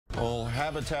Well,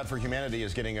 Habitat for Humanity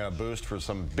is getting a boost for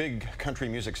some big country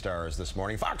music stars this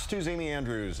morning. Fox 2's Amy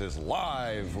Andrews is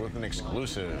live with an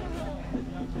exclusive.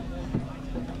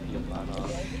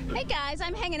 Hey guys,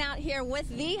 I'm hanging out here with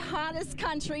the hottest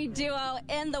country duo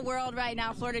in the world right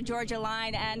now, Florida Georgia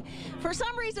Line, and for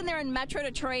some reason they're in Metro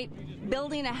Detroit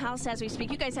building a house as we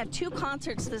speak. You guys have 2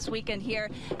 concerts this weekend here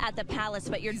at the Palace,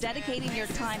 but you're dedicating your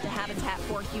time to Habitat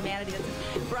for Humanity.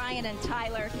 This is Brian and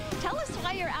Tyler. Tell us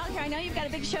why you're out here. I know you've got a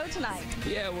big show tonight.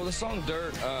 Yeah, well, the song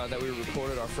Dirt that we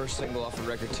recorded, our first single off of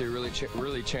record 2,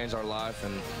 really changed our life,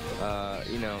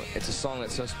 and you know, it's a song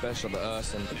that's so special to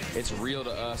us, and it's real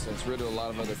to us, and it's real to a lot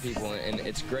of other people, and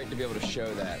it's great to be able to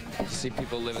show that, to see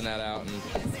people living that out.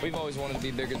 And we've always wanted to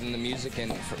be bigger than the music,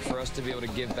 and for us to be able to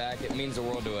give back, it means the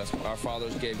world to us. Our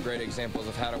fathers gave great examples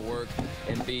of how to work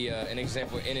and be an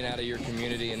example in and out of your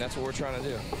community, and that's what we're trying to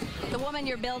do. The woman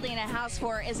you're building a house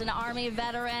for is an Army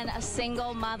veteran, a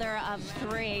single mother of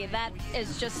 3. That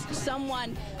is just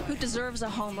someone who deserves a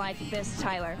home like this,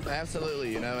 Tyler.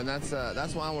 Absolutely, you know, and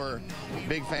that's why we're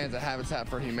big fans of Habitat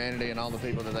for Humanity and all the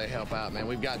people that they help out, man.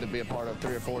 We've got to be a part of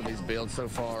 3 or 4 of these builds so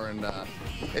far, and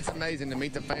it's amazing to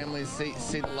meet the families,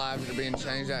 see the lives that are being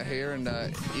changed out here, and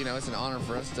you know, it's an honor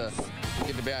for us to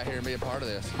get to be out here and be a part of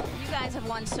this. You guys have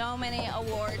won so many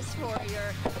awards for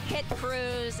your hit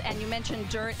cruise, and you mentioned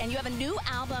Dirt, and you have a new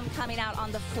album coming out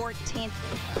on the 14th.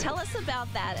 Tell us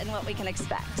about that and what we can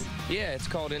expect. Yeah, it's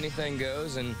called Anything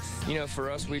Goes, and you know,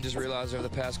 for us, we just realized over the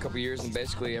past couple years, and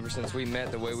basically ever since we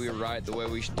met, the way we write, the way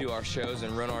we do our shows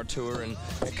and run our tour, and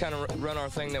kind of run our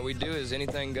thing that we do is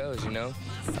anything goes, you know.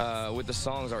 With the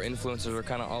songs, our influences are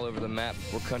kind of all over the map.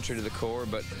 We're country to the core,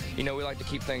 but you know, we like to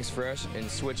keep things fresh and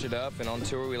switch it up, and on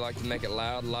tour we like to make it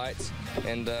loud, lights,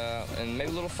 and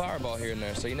maybe a little fireball here and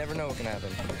there, so you never know what can happen.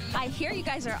 I hear you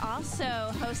guys are also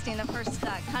hosting the first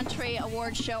country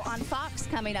award show on Fox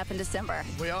coming up in December.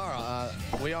 We are.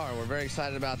 We're very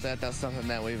excited about that. That's something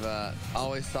that we've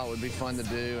always thought would be fun to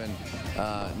do,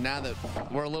 and now that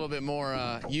we're a little bit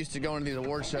more used to going to these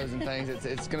award shows and things,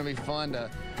 it's going to be fun to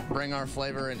bring our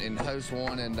flavor and host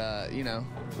one, and you know,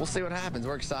 we'll see what happens.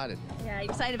 We're excited. Yeah,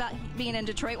 excited about being in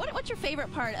Detroit. What's your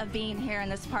favorite part of being here in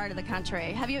this part of the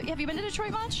country? Have you been to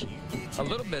Detroit much? A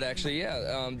little bit, actually,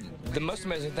 yeah. The most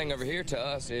amazing thing over here to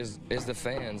us is the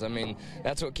fans. I mean,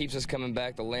 that's what keeps us coming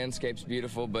back. The landscape's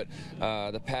beautiful, but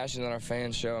the passion that our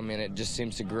fans show, I mean, it just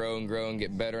seems to grow and grow and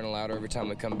get better and louder every time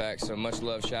we come back. So much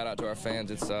love, shout out to our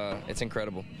fans. It's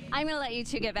incredible. I'm going to let you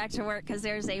 2 get back to work because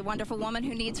there's a wonderful woman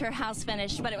who needs her house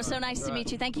finished. But it was so nice to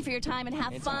meet you. Thank you for your time, and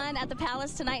have fun at the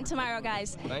Palace tonight and tomorrow,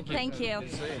 guys. Thank you. Thank you.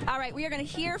 All right, we are going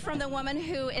to hear from the woman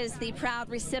who is the proud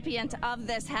recipient of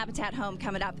this Habitat home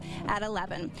coming up at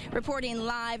 11. Reporting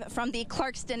live from the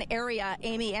Clarkson area,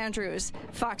 Amy Andrews,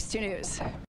 Fox 2 News.